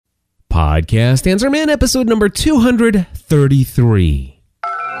Podcast Answer Man, episode number 233.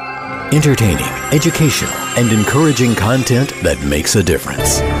 Entertaining, educational, and encouraging content that makes a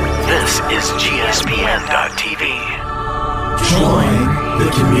difference. This is GSPN.TV. Join the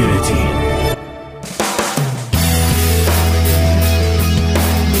community.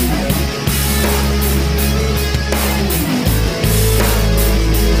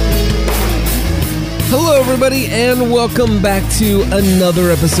 Hello, everybody, and welcome back to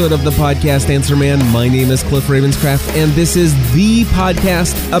another episode of the Podcast Answer Man. My name is Cliff Ravenscraft, and this is the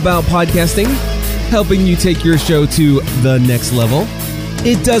podcast about podcasting, helping you take your show to the next level.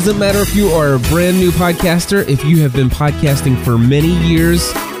 It doesn't matter if you are a brand new podcaster, if you have been podcasting for many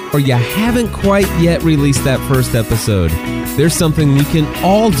years, or you haven't quite yet released that first episode. There's something we can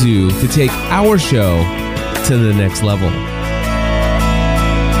all do to take our show to the next level.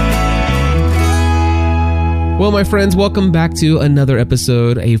 Well, my friends, welcome back to another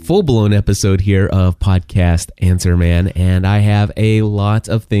episode, a full-blown episode here of Podcast Answer Man, and I have a lot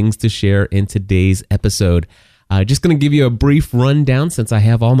of things to share in today's episode. Just going to give you a brief rundown since I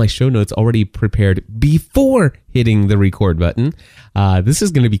have all my show notes already prepared before hitting the record button. This is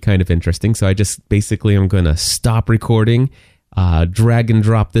going to be kind of interesting, so I'm going to stop recording, drag and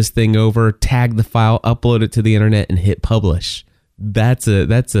drop this thing over, tag the file, upload it to the internet, and hit publish. That's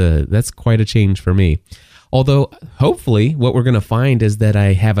quite a change for me. Although, hopefully, what we're going to find is that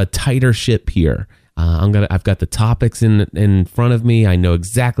I have a tighter ship here. I've got the topics in front of me. I know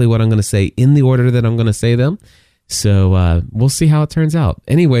exactly what I'm going to say in the order that I'm going to say them. So we'll see how it turns out.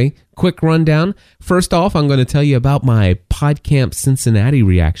 Anyway, quick rundown. First off, I'm going to tell you about my PodCamp Cincinnati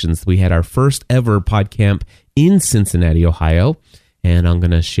reactions. We had our first ever PodCamp in Cincinnati, Ohio, and I'm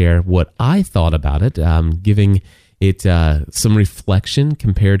going to share what I thought about it, giving it some reflection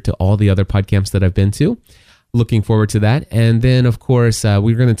compared to all the other PodCamps that I've been to. Looking forward to that. And then, of course,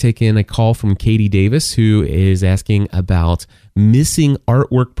 we're going to take in a call from Katie Davis, who is asking about missing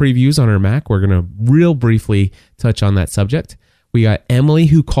artwork previews on her Mac. We're going to real briefly touch on that subject. We got Emily,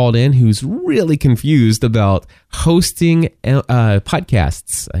 who called in, who's really confused about hosting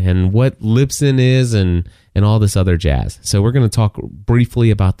podcasts and what Libsyn is and all this other jazz. So we're going to talk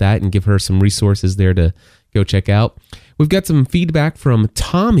briefly about that and give her some resources there to go check out. We've got some feedback from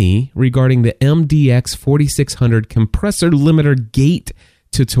Tommy regarding the MDX 4600 compressor limiter gate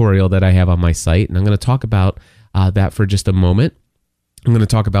tutorial that I have on my site, and I'm going to talk about that for just a moment. I'm going to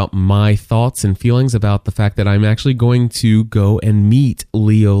talk about my thoughts and feelings about the fact that I'm actually going to go and meet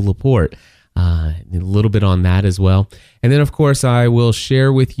Leo Laporte. A little bit on that as well. And then, of course, I will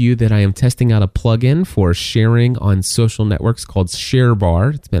share with you that I am testing out a plugin for sharing on social networks called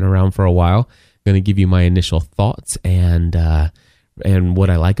ShareBar. It's been around for a while. I'm going to give you my initial thoughts and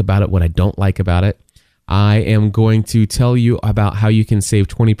what I like about it, what I don't like about it. I am going to tell you about how you can save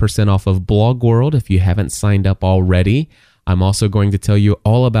 20% off of BlogWorld if you haven't signed up already. I'm also going to tell you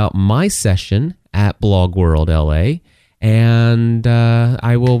all about my session at BlogWorld LA. And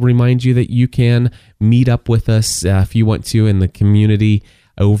I will remind you that you can meet up with us if you want to in the community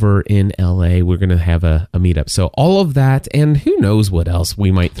over in LA. We're going to have a meetup. So all of that, and who knows what else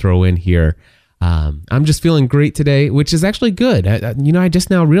we might throw in here. I'm just feeling great today, which is actually good. I just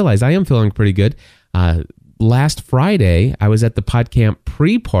now realized I am feeling pretty good. Last Friday, I was at the PodCamp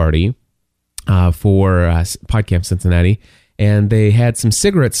pre-party for PodCamp Cincinnati, and they had some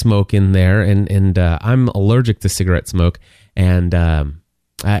cigarette smoke in there, and I'm allergic to cigarette smoke, and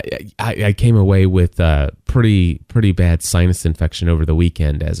I came away with pretty bad sinus infection over the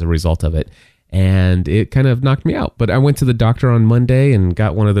weekend as a result of it. And it kind of knocked me out. But I went to the doctor on Monday and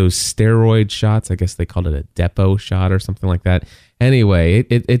got one of those steroid shots. I guess they called it a depot shot or something like that. Anyway,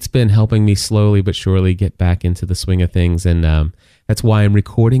 it's been helping me slowly but surely get back into the swing of things. And that's why I'm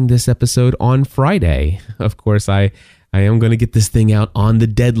recording this episode on Friday. Of course, I am going to get this thing out on the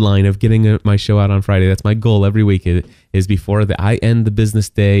deadline of getting my show out on Friday. That's my goal every week. It is before I end the business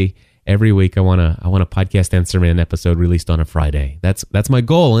day. Every week, I want a Podcast Answer Man episode released on a Friday. That's my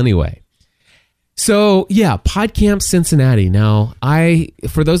goal anyway. So, yeah, PodCamp Cincinnati. Now,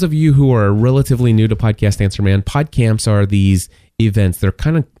 for those of you who are relatively new to Podcast Answer Man, PodCamps are these events. They're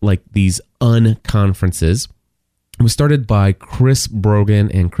kind of like these unconferences. It was started by Chris Brogan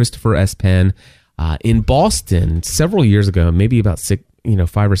and Christopher S. Penn in Boston several years ago, maybe about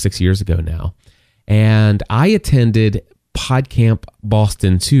 5 or 6 years ago now. And I attended PodCamp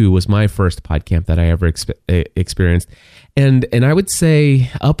Boston 2 was my first PodCamp that I ever experienced. And I would say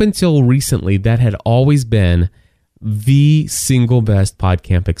up until recently, that had always been the single best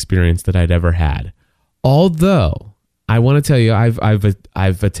PodCamp experience that I'd ever had. Although I want to tell you,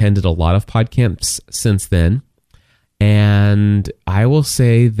 I've attended a lot of PodCamps since then, And I will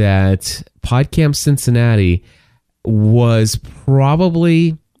say that PodCamp Cincinnati was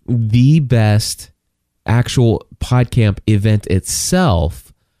probably the best actual PodCamp event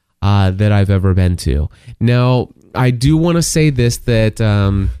itself that I've ever been to. Now, I do want to say this, that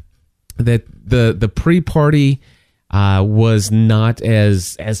that the pre-party was not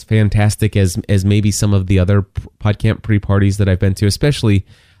as fantastic as maybe some of the other PodCamp pre-parties that I've been to, especially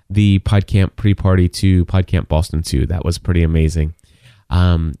the PodCamp pre-party to PodCamp Boston 2. That was pretty amazing.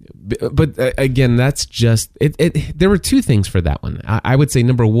 But again, that's just it. There were two things for that one. I would say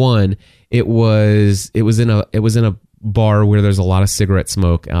number one, it was in a bar where there's a lot of cigarette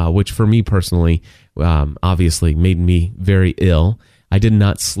smoke, which for me personally, obviously made me very ill. I did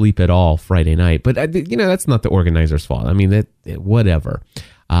not sleep at all Friday night, but that's not the organizer's fault. I mean, whatever.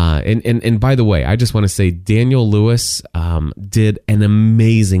 And by the way, I just want to say Daniel Lewis did an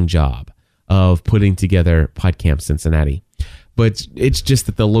amazing job of putting together PodCamp Cincinnati. But it's just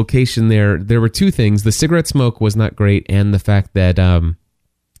that the location there were two things. The cigarette smoke was not great, and the fact that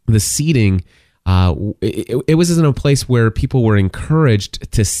the seating, it was in a place where people were encouraged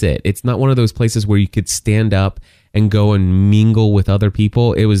to sit. It's not one of those places where you could stand up and go and mingle with other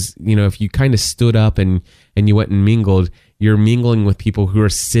people. It was, if you kind of stood up and you went and mingled, you're mingling with people who are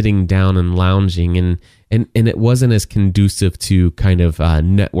sitting down and lounging, and it wasn't as conducive to kind of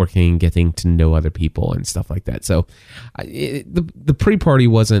networking, getting to know other people and stuff like that. So the pre-party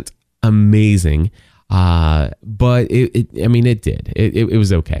wasn't amazing, but it did. It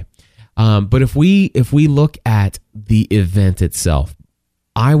was okay. But if we look at the event itself,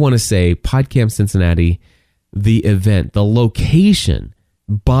 I want to say PodCamp Cincinnati, the event, the location,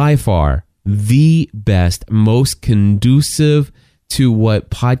 by far the best, most conducive to what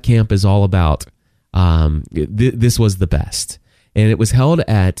PodCamp is all about. This was the best, and it was held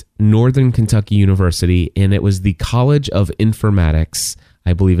at Northern Kentucky University, and it was the College of Informatics,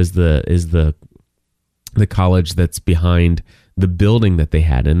 I believe, is the college that's behind the building that they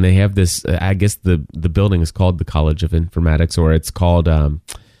had. And they have this, I guess the building is called the College of Informatics, or it's called it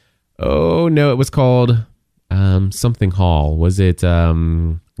was called something Hall. Was it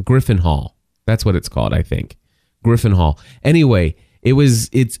Griffin Hall? That's what it's called, I think. Griffin Hall. Anyway,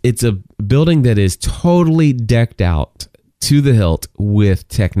 it's a building that is totally decked out to the hilt with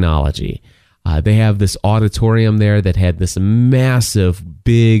technology. They have this auditorium there that had this massive,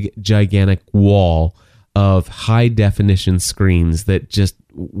 big, gigantic wall of high definition screens that just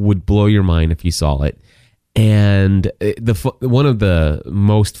would blow your mind if you saw it. And one of the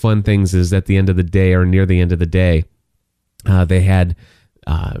most fun things is at the end of the day, or near the end of the day, they had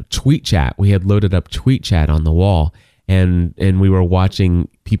tweet chat. We had loaded up tweet chat on the wall, and we were watching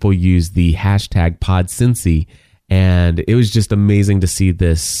people use the hashtag PodCincy, and it was just amazing to see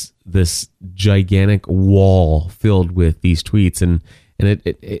this gigantic wall filled with these tweets, and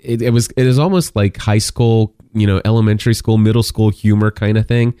it was almost like high school, elementary school, middle school humor kind of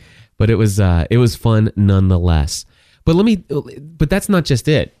thing. But it was fun nonetheless. But that's not just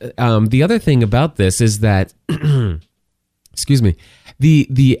it. The other thing about this is that, excuse me,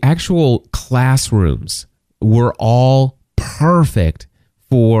 the actual classrooms were all perfect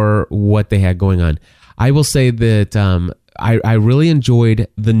for what they had going on. I will say that I really enjoyed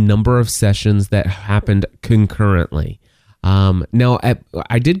the number of sessions that happened concurrently. Now,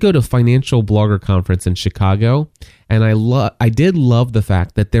 I did go to Financial Blogger Conference in Chicago, and I did love the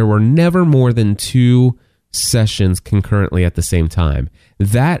fact that there were never more than 2 sessions concurrently at the same time.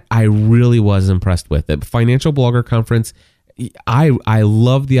 That I really was impressed with. At Financial Blogger Conference, I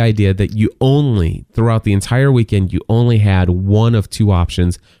love the idea that throughout the entire weekend, you only had one of 2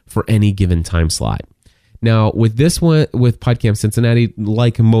 options for any given time slot. Now, with this one, with PodCamp Cincinnati,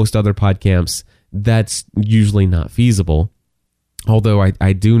 like most other PodCamps, that's usually not feasible. Although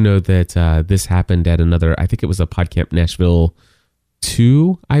I do know that this happened at another, I think it was a PodCamp Nashville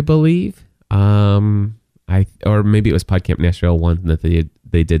 2, I believe. Or maybe it was PodCamp Nashville 1 that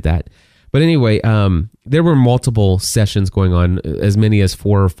they did that. But anyway, there were multiple sessions going on, as many as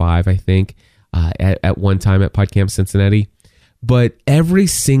 4 or 5, I think, at one time at PodCamp Cincinnati. But every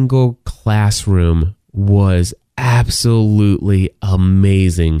single classroom was absolutely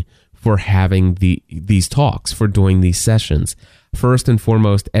amazing for having these talks, for doing these sessions. First and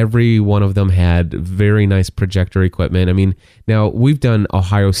foremost, every one of them had very nice projector equipment. I mean, now we've done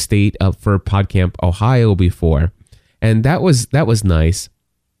Ohio State up for PodCamp Ohio before, and that was nice.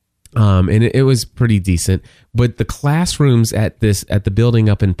 And it was pretty decent. But the classrooms at the building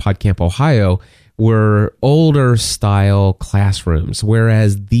up in PodCamp Ohio were older style classrooms,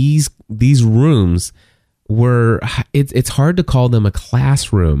 whereas these rooms were, it's hard to call them a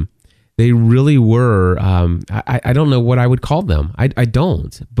classroom. They really were. I don't know what I would call them. I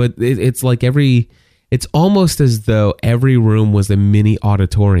don't. But it's like it's almost as though every room was a mini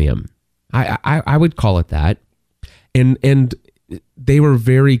auditorium. I would call it that. And they were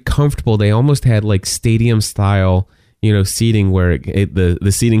very comfortable. They almost had like stadium style, seating where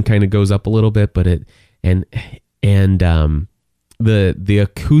the seating kind of goes up a little bit, but the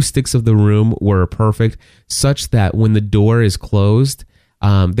acoustics of the room were perfect, such that when the door is closed,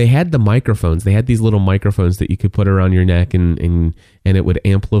 they had the microphones. They had these little microphones that you could put around your neck and it would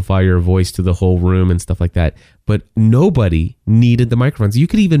amplify your voice to the whole room and stuff like that. But nobody needed the microphones. You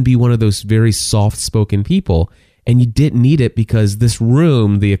could even be one of those very soft-spoken people, and you didn't need it because this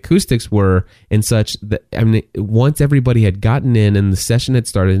room, the acoustics were in such that, once everybody had gotten in and the session had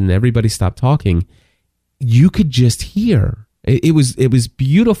started and everybody stopped talking, you could just hear. It was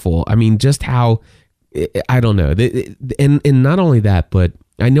beautiful. Just how, I don't know. And not only that, but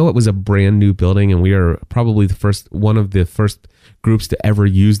I know it was a brand new building, and we are probably one of the first groups to ever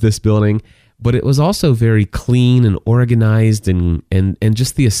use this building. But it was also very clean and organized, and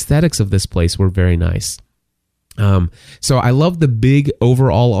just the aesthetics of this place were very nice. So I love the big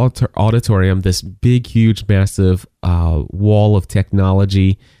overall auditorium, this big, huge, massive wall of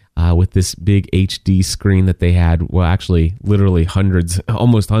technology with this big HD screen that they had. Well, actually, literally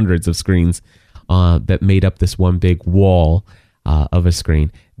almost hundreds of screens that made up this one big wall of a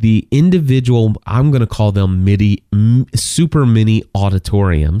screen. The individual, I'm going to call them super mini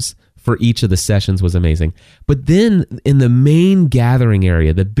auditoriums for each of the sessions was amazing. But then in the main gathering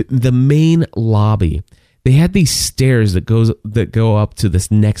area, the main lobby, they had these stairs that go up to this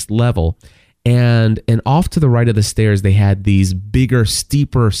next level, and off to the right of the stairs they had these bigger,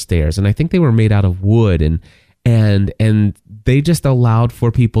 steeper stairs, and I think they were made out of wood, and they just allowed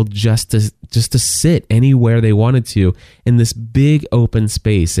for people just to sit anywhere they wanted to in this big open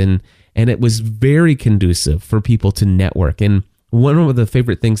space, and it was very conducive for people to network. And one of the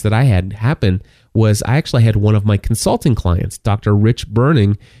favorite things that I had happen was I actually had one of my consulting clients, Dr. Rich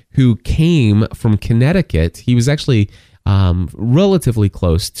Burning, who came from Connecticut. He was actually relatively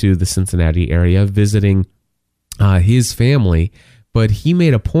close to the Cincinnati area visiting his family, but he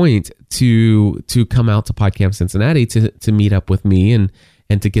made a point to come out to PodCamp Cincinnati to meet up with me and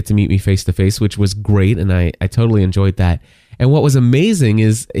to get to meet me face to face, which was great, and I totally enjoyed that. And what was amazing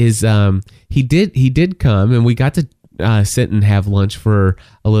is he did come, and we got to sit and have lunch for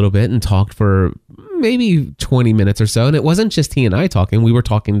a little bit and talked for maybe 20 minutes or so. And it wasn't just he and I talking. We were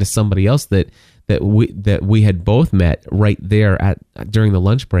talking to somebody else that we had both met right there during the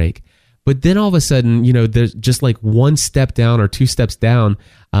lunch break. But then all of a sudden, there's just like one step down or two steps down,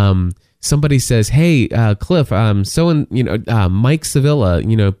 somebody says, "Hey, Cliff, Mike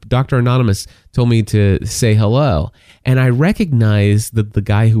Sevilla, Dr. Anonymous told me to say hello." And I recognized that the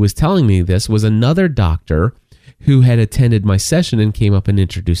guy who was telling me this was another doctor who had attended my session and came up and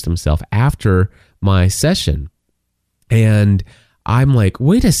introduced himself after my session. And I'm like,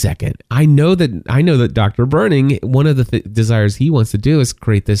 wait a second. I know that Dr. Burning, one of the desires he wants to do is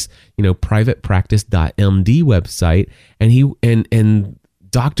create this, privatepractice.md website. And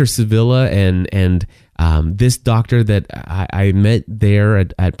Dr. Sevilla and this doctor that I met there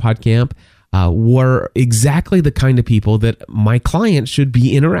at PodCamp were exactly the kind of people that my client should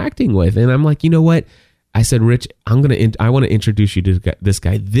be interacting with. And I'm like, you know what? I said, Rich, I want to introduce you to this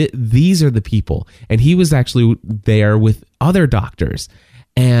guy. These are the people. And he was actually there with other doctors.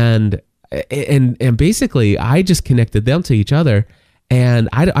 And basically, I just connected them to each other. And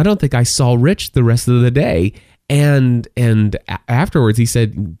I don't think I saw Rich the rest of the day. And afterwards, he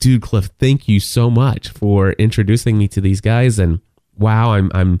said, "Dude, Cliff, thank you so much for introducing me to these guys. And wow,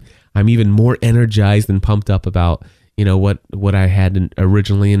 I'm even more energized and pumped up about what I had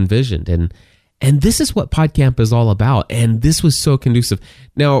originally envisioned." And this is what PodCamp is all about. And this was so conducive.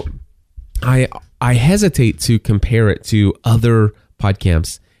 Now, I hesitate to compare it to other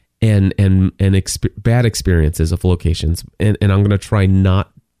PodCamps and bad experiences of locations. And I'm going to try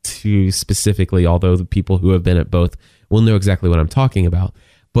not to specifically, although the people who have been at both will know exactly what I'm talking about.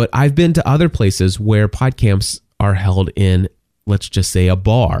 But I've been to other places where PodCamps are held in, let's just say, a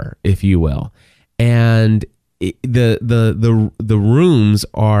bar, if you will. And the rooms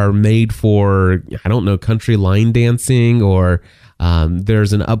are made for, I don't know, country line dancing, or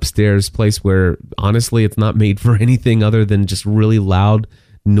there's an upstairs place where honestly it's not made for anything other than just really loud,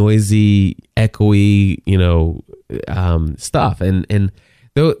 noisy, echoey, stuff. And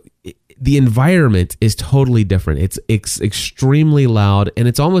though the environment is totally different, it's extremely loud, and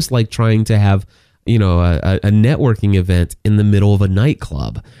it's almost like trying to have a networking event in the middle of a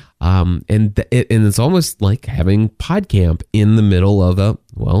nightclub. And it's almost like having PodCamp in the middle of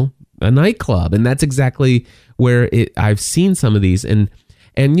a nightclub. And that's exactly where I've seen some of these. And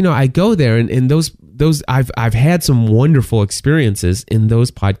I go there and those I've had some wonderful experiences in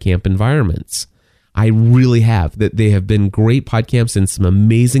those PodCamp environments. I really have. That they have been great PodCamps and some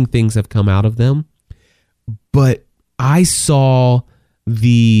amazing things have come out of them. But I saw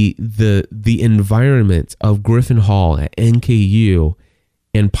the environment of Griffin Hall at NKU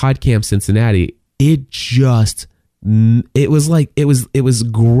and PodCamp Cincinnati. It was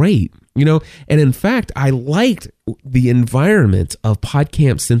great, and in fact, I liked the environment of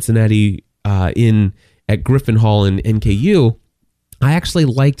PodCamp Cincinnati at Griffin Hall and NKU. I actually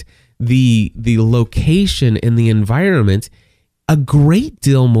liked the location and the environment a great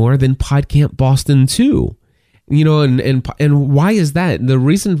deal more than PodCamp Boston 2. And why is that? The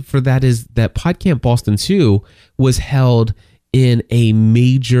reason for that is that PodCamp Boston 2 was held in a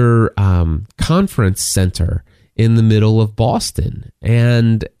major conference center in the middle of Boston,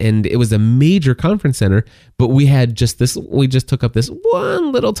 and it was a major conference center, but we just took up this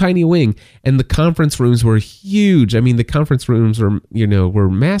one little tiny wing, and the conference rooms were huge. I mean, the conference rooms were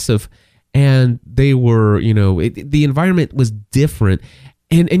massive, and they were, the environment was different.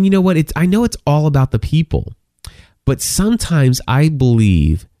 And you know what? I know it's all about the people, but sometimes I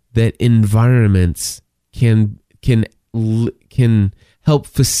believe that environments can help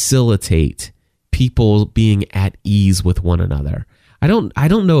facilitate people being at ease with one another. I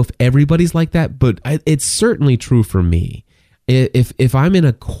don't know if everybody's like that, but it's certainly true for me. If I'm in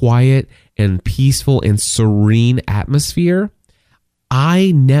a quiet and peaceful and serene atmosphere,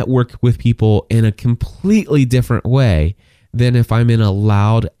 I network with people in a completely different way than if I'm in a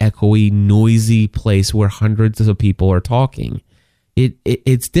loud, echoey, noisy place where hundreds of people are talking.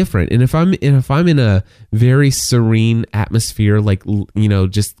 It's different. And if I'm in a very serene atmosphere, like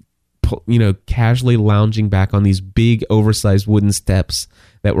just casually lounging back on these big oversized wooden steps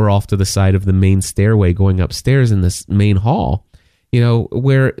that were off to the side of the main stairway going upstairs in this main hall,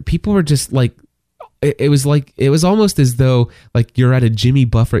 where people were just like, it was almost as though like you're at a Jimmy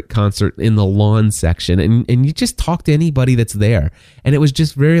Buffett concert in the lawn section, and you just talk to anybody that's there, and it was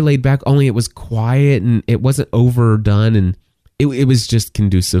just very laid back, only it was quiet and it wasn't overdone, and it was just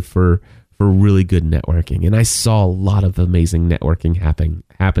conducive for really good networking. And I saw a lot of amazing networking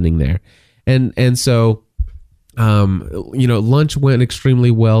happening there. And so, lunch went extremely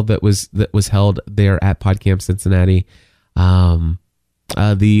well. That was held there at PodCamp Cincinnati.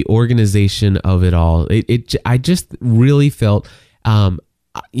 The organization of it all, I just really felt, I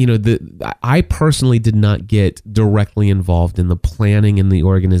personally did not get directly involved in the planning and the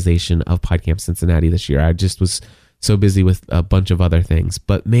organization of PodCamp Cincinnati this year. I just was so busy with a bunch of other things.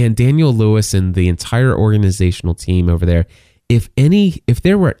 But man, Daniel Lewis and the entire organizational team over there, if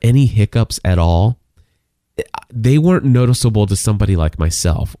there were any hiccups at all, they weren't noticeable to somebody like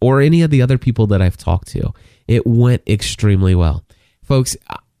myself or any of the other people that I've talked to. It went extremely well. Folks,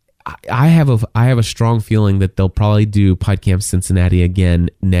 I have a strong feeling that they'll probably do PodCamp Cincinnati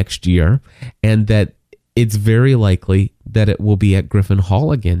again next year, and that it's very likely that it will be at Griffin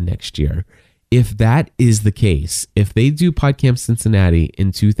Hall again next year. If that is the case, if they do PodCamp Cincinnati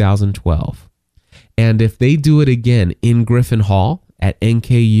in 2012, and if they do it again in Griffin Hall at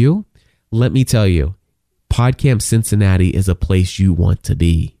NKU, let me tell you, PodCamp Cincinnati is a place you want to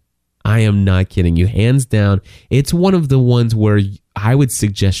be. I am not kidding you. Hands down, it's one of the ones where I would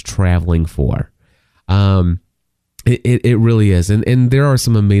suggest traveling for. It really is. And there are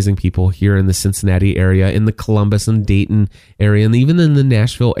some amazing people here in the Cincinnati area, in the Columbus and Dayton area, and even in the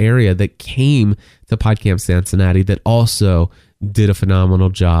Nashville area that came to PodCamp Cincinnati that also did a phenomenal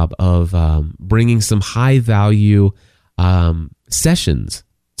job of bringing some high value sessions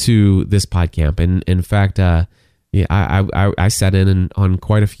to this PodCamp. And in fact, I sat in on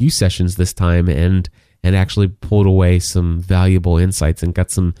quite a few sessions this time and actually pulled away some valuable insights and got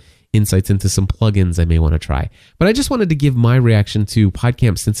some insights into some plugins I may want to try. But I just wanted to give my reaction to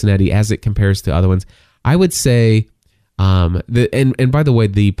PodCamp Cincinnati as it compares to other ones. I would say, and by the way,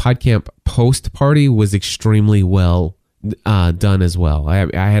 the PodCamp post party was extremely well done as well. I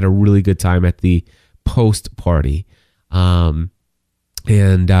had a really good time at the post party. And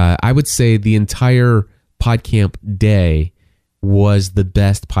I would say the entire PodCamp day was the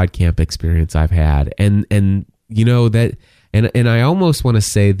best PodCamp experience I've had. And that... And I almost want to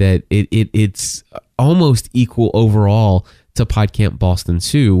say that it's almost equal overall to PodCamp Boston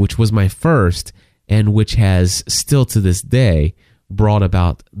 2, which was my first, and which has still to this day brought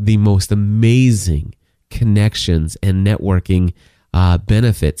about the most amazing connections and networking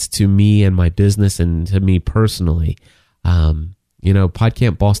benefits to me and my business and to me personally.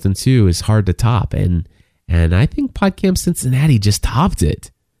 PodCamp Boston 2 is hard to top, and I think PodCamp Cincinnati just topped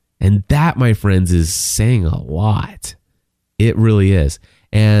it. And that, my friends, is saying a lot. It really is.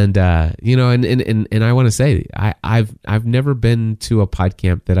 And you know, and I want to say, I've never been to a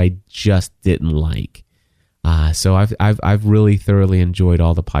PodCamp that I just didn't like. So I've really thoroughly enjoyed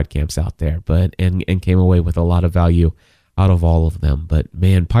all the PodCamps out there, and came away with a lot of value out of all of them. But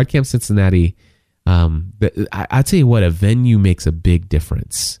man, PodCamp Cincinnati, I tell you what, a venue makes a big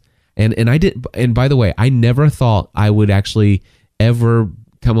difference. And by the way, I never thought I would actually ever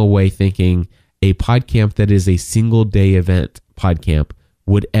come away thinking a PodCamp that is a single day event PodCamp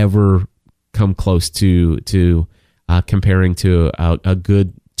would ever come close to comparing to a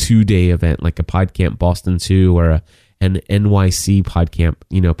good 2-day event like a PodCamp Boston 2 or an NYC PodCamp,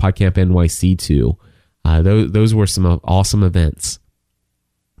 PodCamp NYC 2. Those were some awesome events,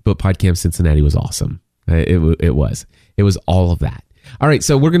 but PodCamp Cincinnati was awesome. It was all of that. All right,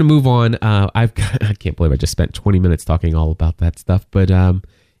 so we're going to move on. I can't believe I just spent 20 minutes talking all about that stuff, but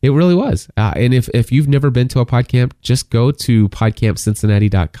it really was. And if you've never been to a PodCamp, just go to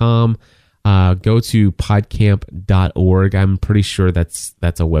podcampcincinnati.com. Go to podcamp.org. I'm pretty sure that's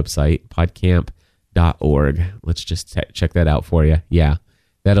a website, podcamp.org. Let's just check that out for you. Yeah,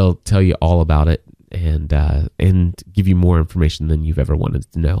 that'll tell you all about it and give you more information than you've ever wanted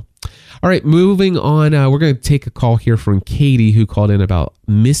to know. All right, moving on. We're going to take a call here from Katie, who called in about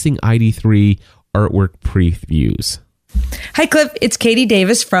missing ID3 artwork previews. Hi, Cliff. It's Katie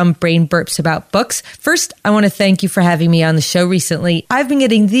Davis from Brain Burps About Books. First, I want to thank you for having me on the show recently. I've been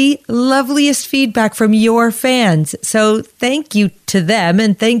getting the loveliest feedback from your fans. So thank you to them,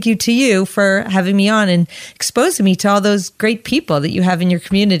 and thank you to you for having me on and exposing me to all those great people that you have in your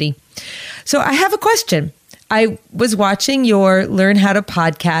community. So I have a question. I was watching your Learn How to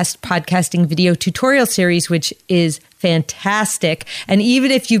podcasting video tutorial series, which is fantastic. And even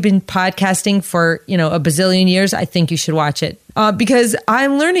if you've been podcasting for, a bazillion years, I think you should watch it because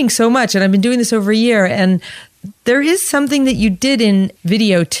I'm learning so much, and I've been doing this over a year. And there is something that you did in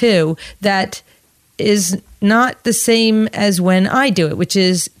video too that is not the same as when I do it, which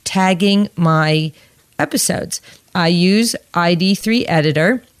is tagging my episodes. I use ID3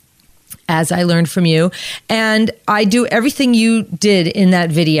 Editor, as I learned from you, and I do everything you did in that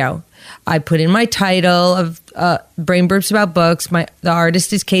video. I put in my title of Brain Burps About Books. The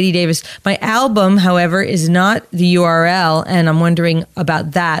artist is Katie Davis. My album, however, is not the URL, and I'm wondering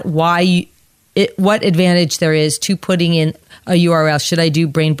about that. What advantage there is to putting in a URL? Should I do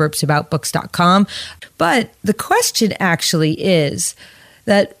brainburpsaboutbooks.com? But the question actually is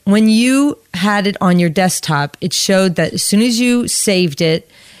that when you had it on your desktop, it showed that as soon as you saved it,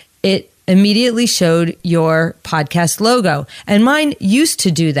 it immediately showed your podcast logo. And mine used to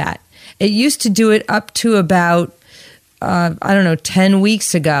do that. It used to do it up to about, 10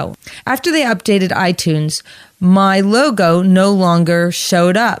 weeks ago. After they updated iTunes, my logo no longer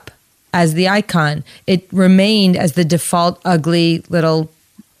showed up as the icon. It remained as the default ugly little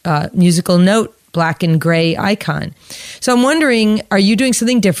musical note, black and gray icon. So I'm wondering, are you doing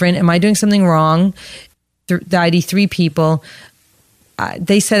something different? Am I doing something wrong? The ID3 people,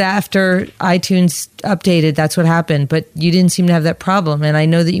 they said after iTunes updated, that's what happened, but you didn't seem to have that problem. And I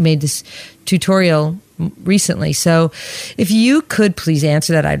know that you made this tutorial recently. So if you could please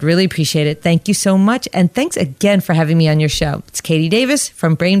answer that, I'd really appreciate it. Thank you so much. And thanks again for having me on your show. It's Katie Davis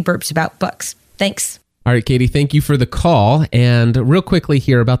from Brain Burps About Books. Thanks. All right, Katie, thank you for the call. And real quickly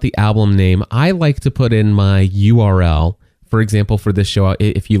here about the album name, I like to put in my URL. For example, for this show,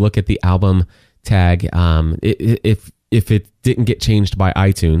 if you look at the album tag, if it didn't get changed by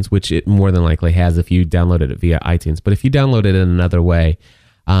iTunes, which it more than likely has if you downloaded it via iTunes, but if you download it in another way,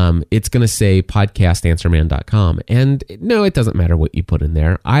 it's going to say podcastanswerman.com. And no, it doesn't matter what you put in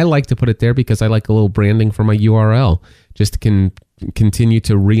there. I like to put it there because I like a little branding for my URL, just to continue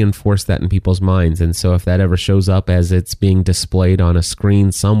to reinforce that in people's minds. And so if that ever shows up as it's being displayed on a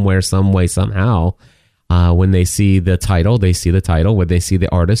screen somewhere, some way, somehow, when they see the title, they see the title. When they see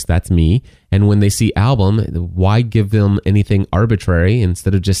the artist, that's me. And when they see album, why give them anything arbitrary?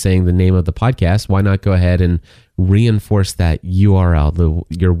 Instead of just saying the name of the podcast, why not go ahead and reinforce that URL,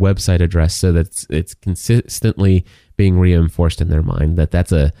 your website address, so that it's consistently being reinforced in their mind that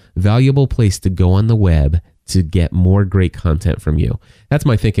that's a valuable place to go on the web to get more great content from you. That's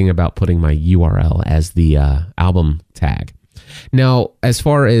my thinking about putting my URL as the album tag. Now, as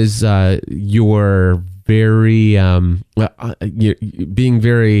far as your very being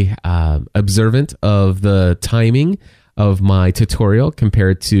very observant of the timing of my tutorial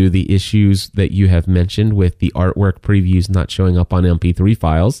compared to the issues that you have mentioned with the artwork previews not showing up on MP3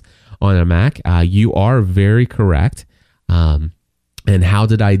 files on a Mac, you are very correct. And how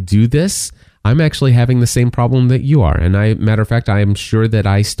did I do this? I'm actually having the same problem that you are. And matter of fact, I am sure that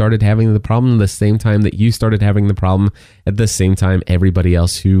I started having the problem the same time that you started having the problem, at the same time everybody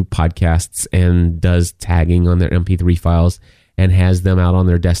else who podcasts and does tagging on their MP3 files and has them out on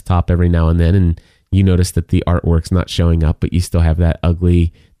their desktop every now and then. And you notice that the artwork's not showing up, but you still have that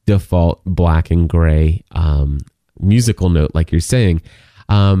ugly default black and gray musical note like you're saying.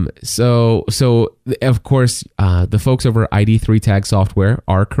 So of course, the folks over at ID3 Tag Software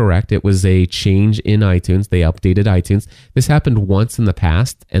are correct. It was a change in iTunes. They updated iTunes. This happened once in the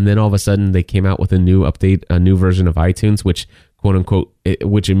past, and then all of a sudden they came out with a new update, a new version of iTunes, which quote unquote,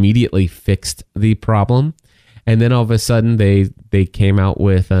 which immediately fixed the problem. And then all of a sudden they came out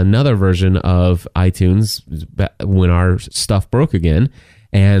with another version of iTunes when our stuff broke again,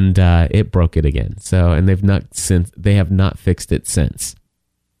 and it broke it again. So, and they have not fixed it since.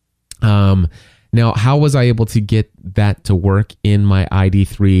 Now, how was I able to get that to work in my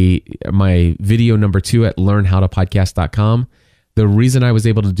ID3, my video number 2 at learnhowtopodcast.com? The reason I was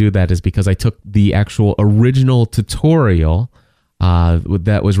able to do that is because I took the actual original tutorial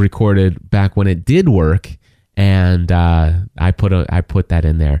that was recorded back when it did work, and I put that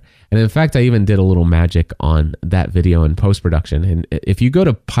in there. And in fact, I even did a little magic on that video in post-production. And if you go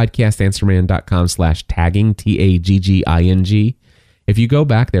to podcastanswerman.com/tagging, TAGGING, if you go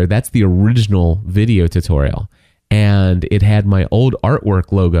back there, that's the original video tutorial. And it had my old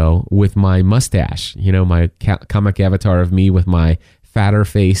artwork logo with my mustache, my comic avatar of me with my fatter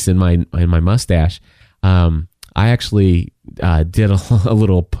face and my mustache. I actually did a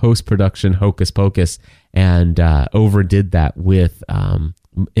little post-production hocus pocus and overdid that with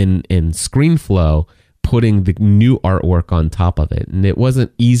in ScreenFlow, putting the new artwork on top of it. And it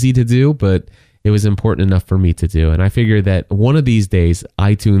wasn't easy to do, but it was important enough for me to do. And I figured that one of these days,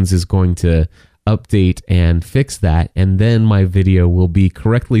 iTunes is going to update and fix that, and then my video will be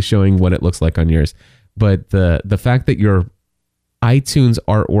correctly showing what it looks like on yours. But the fact that your iTunes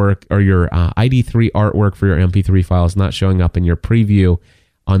artwork or your ID3 artwork for your MP3 file is not showing up in your preview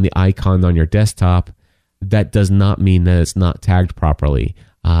on the icon on your desktop, that does not mean that it's not tagged properly.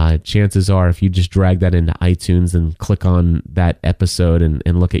 Chances are, if you just drag that into iTunes and click on that episode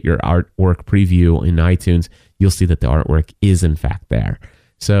and look at your artwork preview in iTunes, you'll see that the artwork is in fact there.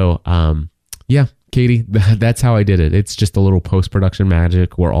 So, yeah, Katie, that's how I did it. It's just a little post-production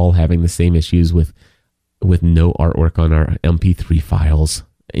magic. We're all having the same issues with no artwork on our MP3 files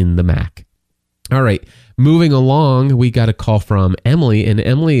in the Mac. All right, moving along, we got a call from Emily, and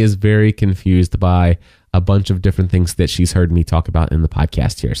Emily is very confused by a bunch of different things that she's heard me talk about in the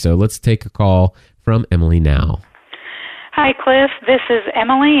podcast here. So let's take a call from Emily now. Hi, Cliff. This is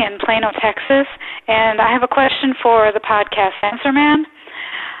Emily in Plano, Texas, and I have a question for the podcast Answer Man.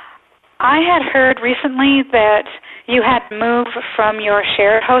 I had heard recently that you had moved from your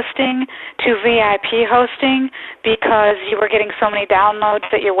shared hosting to VIP hosting because you were getting so many downloads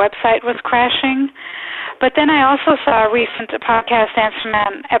that your website was crashing. But then I also saw a recent Podcast Answer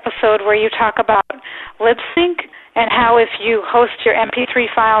Man episode where you talk about lip sync and how if you host your MP3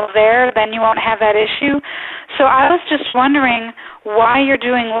 file there, then you won't have that issue. So I was just wondering why you're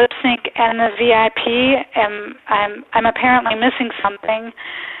doing lip sync and the VIP. I'm apparently missing something.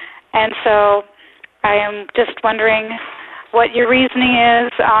 And so I am just wondering what your reasoning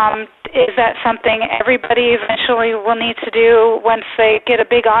is. Is that something everybody eventually will need to do once they get a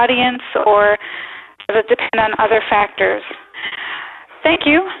big audience, or does it depend on other factors? Thank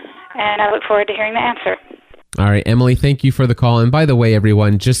you, and I look forward to hearing the answer. All right, Emily, thank you for the call. And by the way,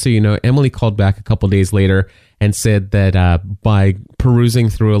 everyone, just so you know, Emily called back a couple days later and said that by perusing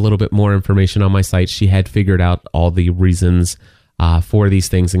through a little bit more information on my site, she had figured out all the reasons for these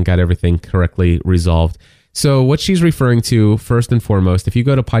things and got everything correctly resolved. So what she's referring to, first and foremost, if you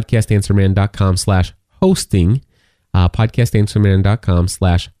go to podcastanswerman.com/hosting,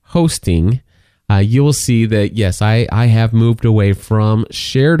 podcastanswerman.com/hosting, you will see that, yes, I have moved away from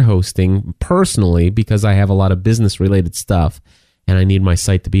shared hosting personally because I have a lot of business-related stuff and I need my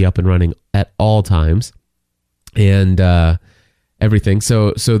site to be up and running at all times and everything.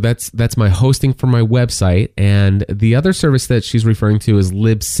 So that's my hosting for my website. And the other service that she's referring to is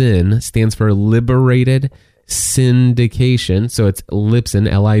Libsyn, stands for Liberated Syndication. So it's Libsyn,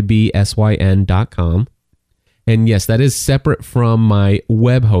 LIBSYN.com. And yes, that is separate from my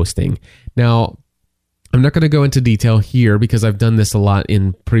web hosting. Now, I'm not going to go into detail here because I've done this a lot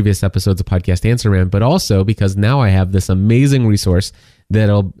in previous episodes of Podcast Answer Man, but also because now I have this amazing resource that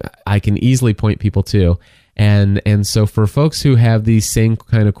I can easily point people to. And so for folks who have these same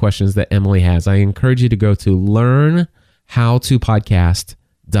kind of questions that Emily has, I encourage you to go to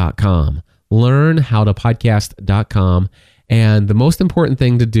learnhowtopodcast.com. Learnhowtopodcast.com. And the most important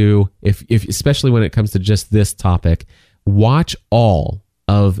thing to do, if especially when it comes to just this topic, watch all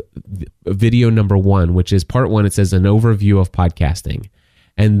of video number 1, which is part 1. It says an overview of podcasting.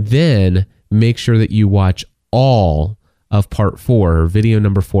 And then make sure that you watch all of part 4, video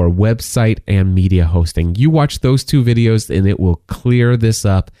number 4, website and media hosting. You watch those 2 videos and it will clear this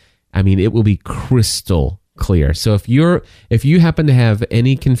up. I mean, it will be crystal clear. So if you happen to have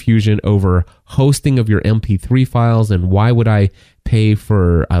any confusion over hosting of your MP3 files and why would I pay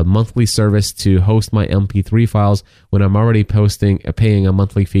for a monthly service to host my MP3 files when I'm already paying a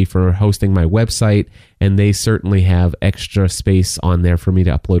monthly fee for hosting my website, and they certainly have extra space on there for me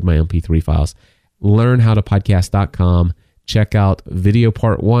to upload my MP3 files. LearnHowToPodcast.com. Check out video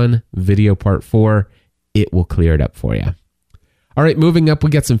part 1, video part 4. It will clear it up for you. All right, moving up, we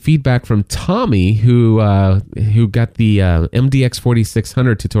got some feedback from Tommy, who got the MDX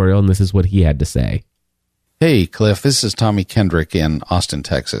 4600 tutorial, and this is what he had to say. Hey, Cliff, this is Tommy Kendrick in Austin,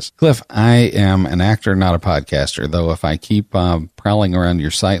 Texas. Cliff, I am an actor, not a podcaster, though if I keep prowling around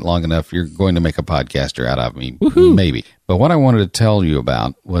your site long enough, you're going to make a podcaster out of me. Woohoo! Maybe. But what I wanted to tell you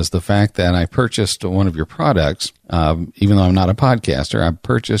about was the fact that I purchased one of your products. Even though I'm not a podcaster, I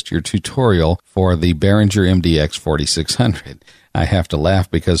purchased your tutorial for the Behringer MDX 4600. I have to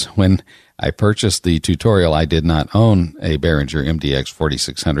laugh because when I purchased the tutorial, I did not own a Behringer MDX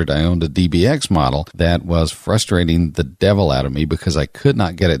 4600. I owned a DBX model that was frustrating the devil out of me because I could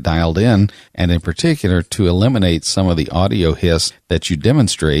not get it dialed in, and in particular to eliminate some of the audio hiss that you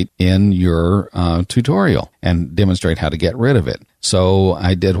demonstrate in your tutorial and demonstrate how to get rid of it. So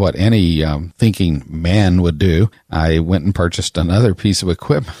I did what any thinking man would do. I went and purchased another piece of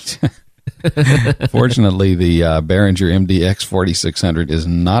equipment. Fortunately, the Behringer MDX 4600 is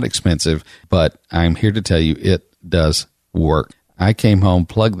not expensive, but I'm here to tell you it does work. I came home,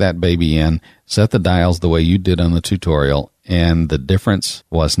 plugged that baby in, set the dials the way you did on the tutorial, and the difference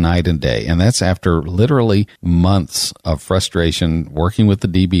was night and day. And that's after literally months of frustration working with the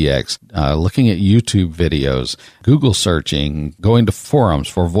DBX, looking at YouTube videos, Google searching, going to forums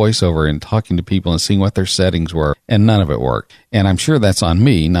for voiceover and talking to people and seeing what their settings were, and none of it worked. And I'm sure that's on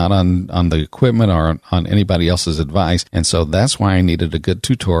me, not on the equipment or on anybody else's advice. And so that's why I needed a good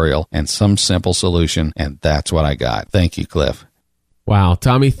tutorial and some simple solution, and that's what I got. Thank you, Cliff. Wow,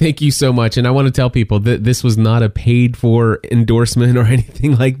 Tommy, thank you so much. And I want to tell people that this was not a paid-for endorsement or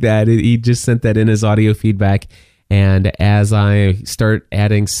anything like that. He just sent that in as audio feedback. And as I start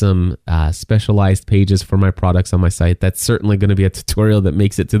adding some specialized pages for my products on my site, that's certainly going to be a tutorial that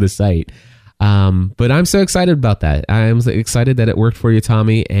makes it to the site. But I'm so excited about that. I'm excited that it worked for you,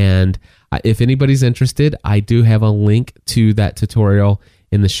 Tommy. And if anybody's interested, I do have a link to that tutorial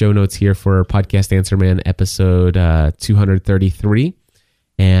in the show notes here for Podcast Answer Man episode 233.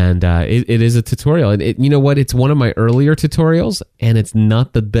 And it is a tutorial. And you know what? It's one of my earlier tutorials, and it's not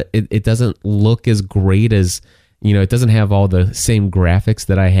it doesn't look as great as, it doesn't have all the same graphics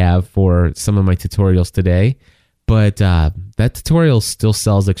that I have for some of my tutorials today. But that tutorial still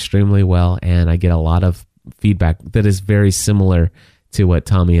sells extremely well, and I get a lot of feedback that is very similar to what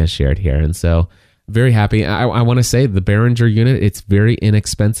Tommy has shared here. And so very happy. I want to say the Behringer unit, it's very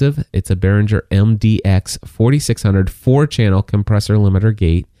inexpensive. It's a Behringer MDX 4600 4-channel compressor limiter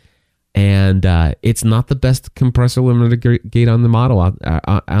gate. And it's not the best compressor limiter gate on the model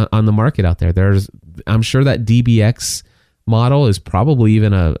on the market out there. I'm sure that DBX model is probably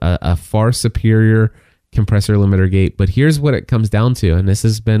even a far superior compressor limiter gate. But here's what it comes down to, and this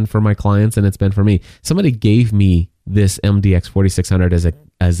has been for my clients and it's been for me. Somebody gave me this MDX 4600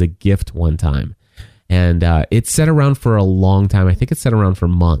 as a gift one time. And it sat around for a long time. I think it sat around for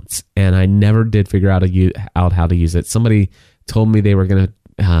months, and I never did figure out how to use it. Somebody told me they were going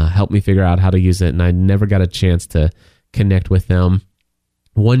to help me figure out how to use it, and I never got a chance to connect with them.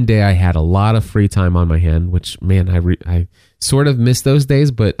 One day I had a lot of free time on my hand, which, man, I sort of miss those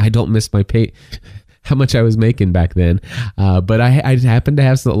days, but I don't miss my pay. How much I was making back then. But I happened to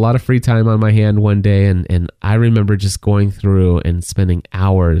have a lot of free time on my hand one day, and I remember just going through and spending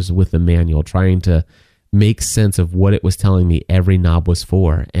hours with the manual trying to make sense of what it was telling me every knob was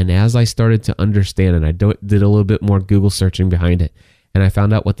for. And as I started to understand, and I did a little bit more Google searching behind it, and I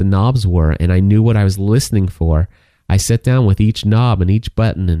found out what the knobs were, and I knew what I was listening for, I sat down with each knob and each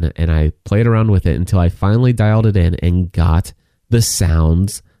button, and I played around with it until I finally dialed it in and got the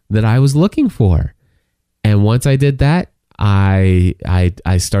sounds that I was looking for. And once I did that, I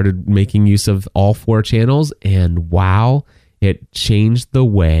started making use of all 4 channels, and wow, it changed the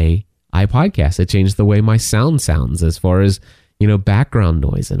way I podcast. It changed the way my sound sounds as far as, background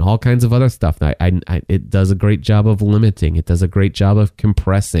noise and all kinds of other stuff. It does a great job of limiting. It does a great job of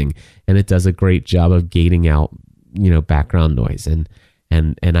compressing, and it does a great job of gating out background noise, and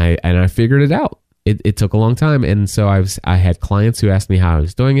I figured it out. It took a long time, and so I had clients who asked me how I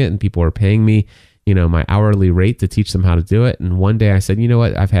was doing it, and people were paying me my hourly rate to teach them how to do it. And one day I said, you know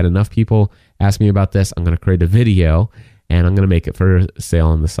what, I've had enough people ask me about this. I'm going to create a video, and I'm going to make it for sale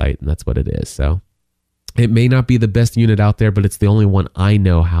on the site, and that's what it is. So it may not be the best unit out there, but it's the only one I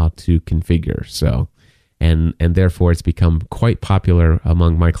know how to configure. So, and therefore it's become quite popular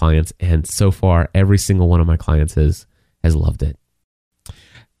among my clients. And so far, every single one of my clients has loved it.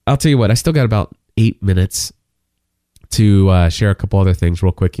 I'll tell you what, I still got about 8 minutes to share a couple other things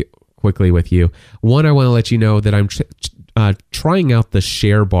real quickly with you. One, I want to let you know that I'm trying out the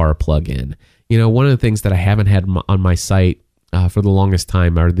ShareBar plugin. One of the things that I haven't had on my site for the longest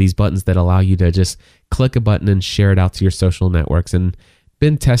time are these buttons that allow you to just click a button and share it out to your social networks, and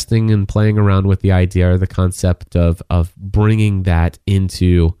been testing and playing around with the idea or the concept of bringing that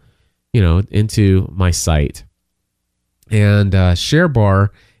into my site. And ShareBar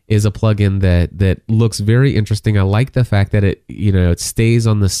is a plugin that looks very interesting. I like the fact that it stays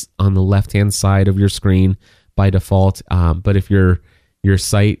on the left-hand side of your screen by default. But if your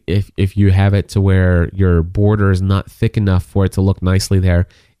site, if you have it to where your border is not thick enough for it to look nicely there,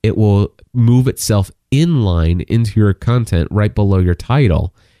 it will move itself inline into your content right below your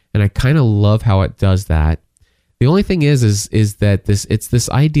title. And I kind of love how it does that. The only thing is that it's this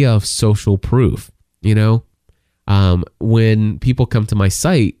idea of social proof, when people come to my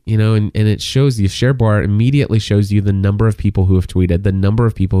site, and it shows you, ShareBar immediately shows you the number of people who have tweeted, the number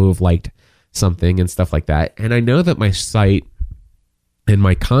of people who have liked something and stuff like that. And I know that my site and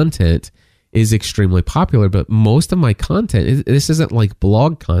my content is extremely popular, but most of my content, this isn't like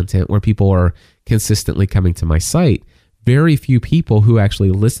blog content where people are consistently coming to my site. Very few people who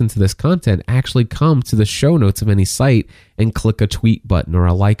actually listen to this content actually come to the show notes of any site and click a tweet button or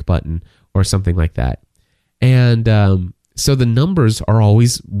a like button or something like that. And so the numbers are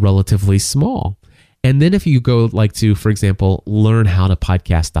always relatively small. And then if you go to, for example,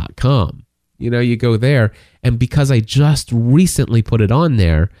 learnhowtopodcast.com, you go there, and because I just recently put it on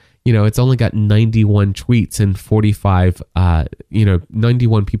there, it's only got 91 tweets and 45,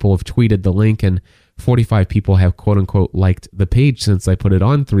 91 people have tweeted the link, and 45 people have quote unquote liked the page since I put it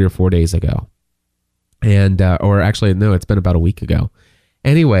on 3 or 4 days ago. And, or actually, no, it's been about a week ago.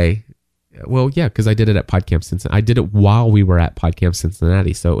 Anyway, well, yeah, because I did it at PodCamp Cincinnati. I did it while we were at PodCamp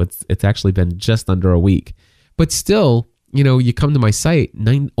Cincinnati, so it's actually been just under a week. But still, you come to my site,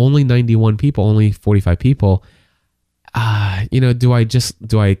 only 91 people, only 45 people. Do I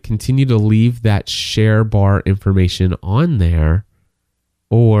continue to leave that ShareBar information on there,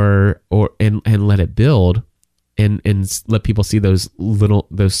 or let it build, and let people see those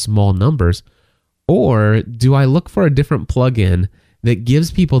small numbers, or do I look for a different plugin that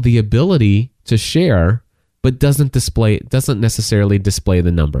gives people the ability to share, but doesn't necessarily display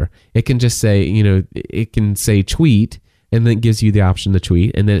the number? It can just say, it can say tweet, and then it gives you the option to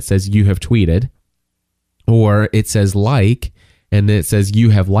tweet, and then it says you have tweeted, or it says like, and then it says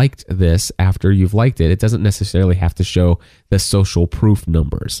you have liked this after you've liked it. It doesn't necessarily have to show the social proof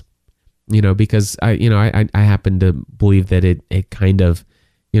numbers, because I happen to believe that it kind of,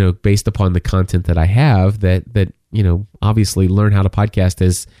 based upon the content that I have, that obviously Learn How to Podcast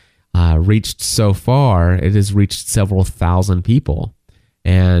has reached so far. It has reached several thousand people.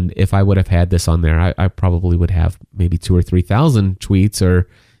 And if I would have had this on there, I probably would have maybe 2,000 or 3,000 tweets, or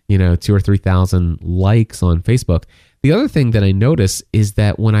 2,000 or 3,000 likes on Facebook. The other thing that I notice is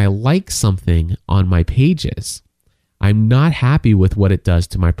that when I like something on my pages, I'm not happy with what it does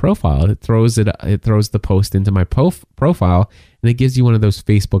to my profile. It throws the post into my profile, and it gives you one of those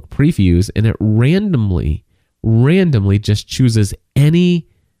Facebook previews, and it randomly just chooses any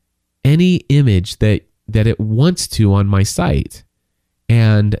image that it wants to on my site.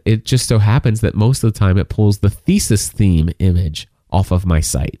 And it just so happens that most of the time it pulls the thesis theme image off of my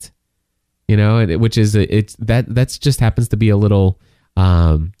site, which is that's just happens to be a little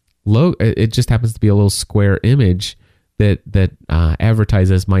it just happens to be a little square image that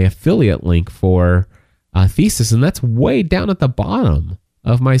advertises my affiliate link for thesis, and that's way down at the bottom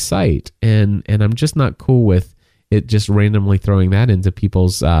of my site, and I'm just not cool with it just randomly throwing that into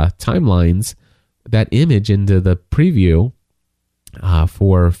people's timelines, that image into the preview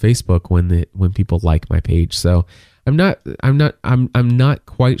for Facebook when people like my page. So I'm not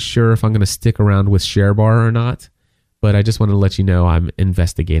quite sure if I'm going to stick around with ShareBar or not, but I just want to let you know I'm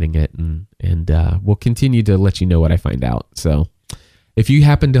investigating it, and we'll continue to let you know what I find out. So if you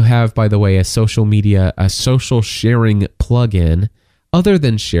happen to have, by the way, a social sharing plugin other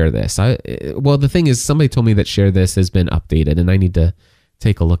than Share This, the thing is, somebody told me that Share This has been updated, and I need to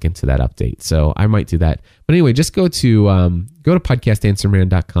take a look into that update. So I might do that. But anyway, just go to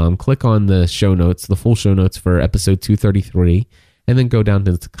podcastanswerman.com, click on the show notes, the full show notes for episode 233, and then go down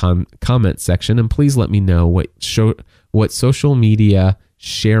to the comment section, and please let me know what social media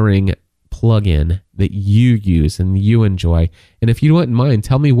sharing plugin that you use and you enjoy. And if you wouldn't mind,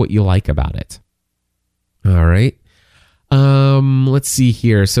 tell me what you like about it. All right. Let's see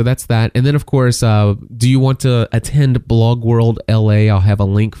here. So that's that. And then, of course, do you want to attend BlogWorld LA? I'll have a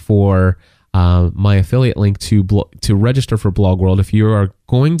link for my affiliate link to register for BlogWorld. If you are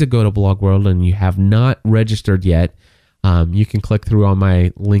going to go to BlogWorld and you have not registered yet, you can click through on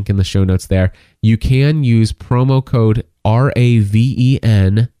my link in the show notes there. You can use promo code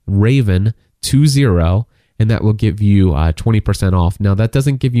RAVEN, Raven20, and that will give you 20% off. Now, that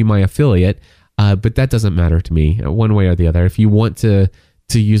doesn't give you my affiliate, but that doesn't matter to me one way or the other. If you want to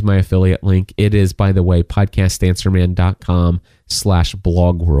use my affiliate link, it is, by the way,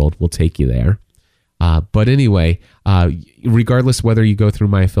 podcastanswerman.com/blogworld will take you there. But anyway, regardless whether you go through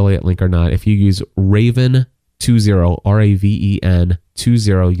my affiliate link or not, if you use Raven20,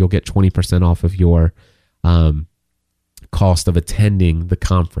 RAVEN20, you'll get 20% off of your cost of attending the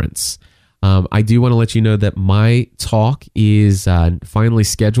conference. I do want to let you know that my talk is finally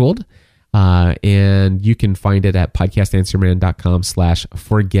scheduled. And you can find it at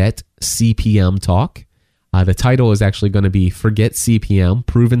podcastanswerman.com/forget CPM talk. The title is actually going to be Forget CPM,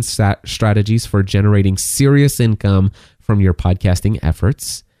 Proven Strategies for Generating Serious Income from Your Podcasting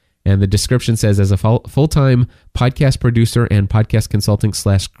Efforts. And the description says, as a full-time podcast producer and podcast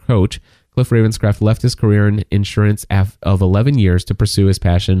consultant/coach, Cliff Ravenscraft left his career in insurance of 11 years to pursue his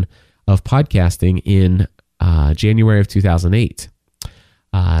passion of podcasting in January of 2008.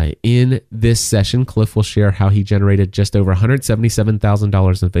 In this session, Cliff will share how he generated just over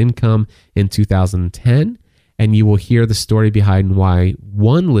 $177,000 of income in 2010, and you will hear the story behind why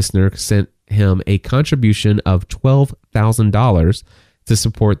one listener sent him a contribution of $12,000 to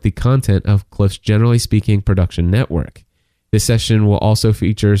support the content of Cliff's Generally Speaking production network. This session will also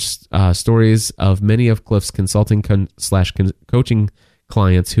feature stories of many of Cliff's consulting coaching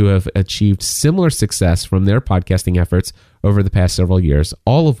clients who have achieved similar success from their podcasting efforts over the past several years,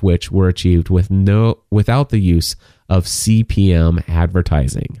 all of which were achieved without the use of CPM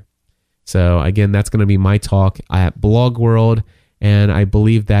advertising. So again, that's going to be my talk at BlogWorld, and I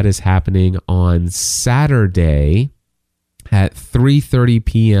believe that is happening on Saturday at 3:30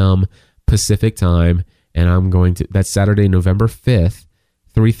 p.m. Pacific time, and that's Saturday, November 5th,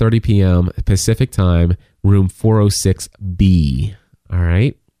 3:30 p.m. Pacific time, room 406B. All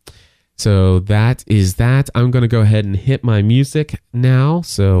right. So that is that. I'm going to go ahead and hit my music now.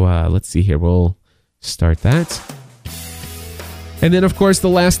 So let's see here. We'll start that. And then, of course, the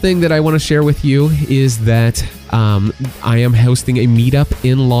last thing that I want to share with you is that I am hosting a meetup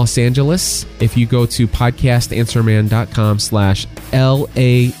in Los Angeles. If you go to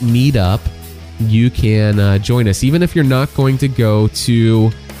podcastanswerman.com/LA meetup, you can join us. Even if you're not going to go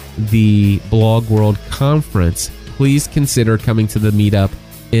to the BlogWorld conference, please consider coming to the meetup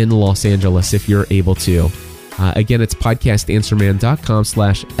in Los Angeles if you're able to. Again, it's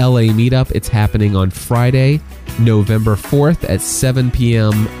podcastanswerman.com/LA meetup. It's happening on Friday, November 4th at 7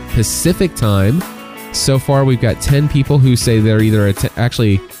 p.m. Pacific time. So far, we've got 10 people who say they're either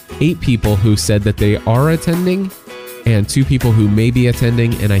actually 8 people who said that they are attending, and 2 people who may be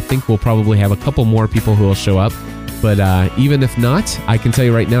attending, and I think we'll probably have a couple more people who will show up. But even if not, I can tell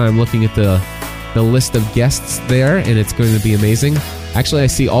you right now, I'm looking at the list of guests there, and it's going to be amazing. Actually, I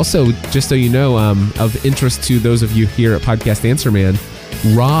see also, just so you know, of interest to those of you here at Podcast Answer Man,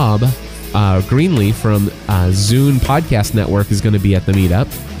 Rob Greenlee from Zune Podcast Network is going to be at the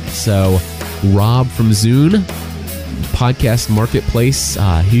meetup. So Rob from Zune Podcast Marketplace,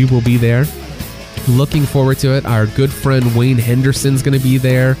 he will be there. Looking forward to it. Our good friend Wayne Henderson's going to be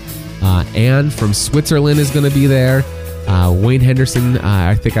there. Anne from Switzerland is going to be there. Wayne Henderson,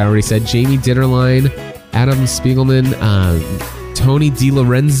 I think I already said. Jamie Ditterline, Adam Spiegelman, Tony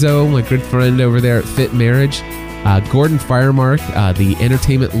DiLorenzo, my good friend over there at Fit Marriage, Gordon Firemark, the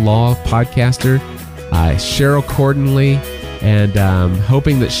entertainment law podcaster, Cheryl Cordonley, and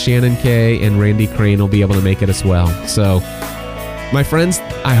hoping that Shannon Kay and Randy Crane will be able to make it as well. So, my friends,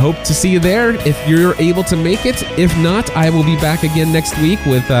 I hope to see you there if you're able to make it. If not, I will be back again next week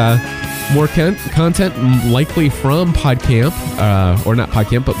with more content, likely from PodCamp, or not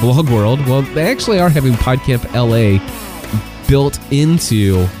PodCamp, but BlogWorld. Well, they actually are having PodCamp LA built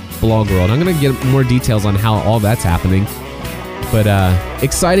into BlogWorld. I'm going to get more details on how all that's happening. But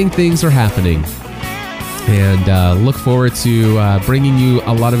exciting things are happening. And look forward to bringing you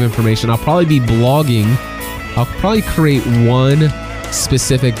a lot of information. I'll probably be blogging. I'll probably create one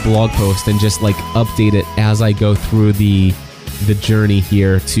specific blog post and just like update it as I go through the journey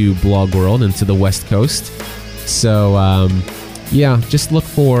here to BlogWorld and to the West Coast. So just look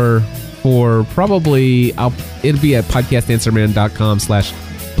for probably it'll be at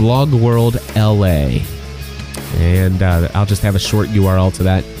podcastanswerman.com/blogworldla, and I'll just have a short URL to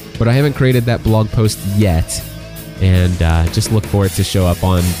that. But I haven't created that blog post yet, and just look for it to show up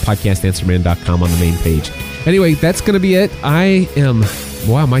on podcastanswerman.com on the main page. Anyway, that's going to be it.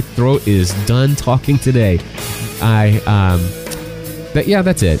 Wow, my throat is done talking today.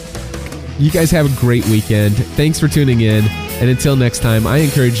 That's it. You guys have a great weekend. Thanks for tuning in. And until next time, I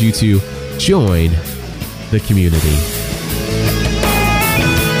encourage you to join the community.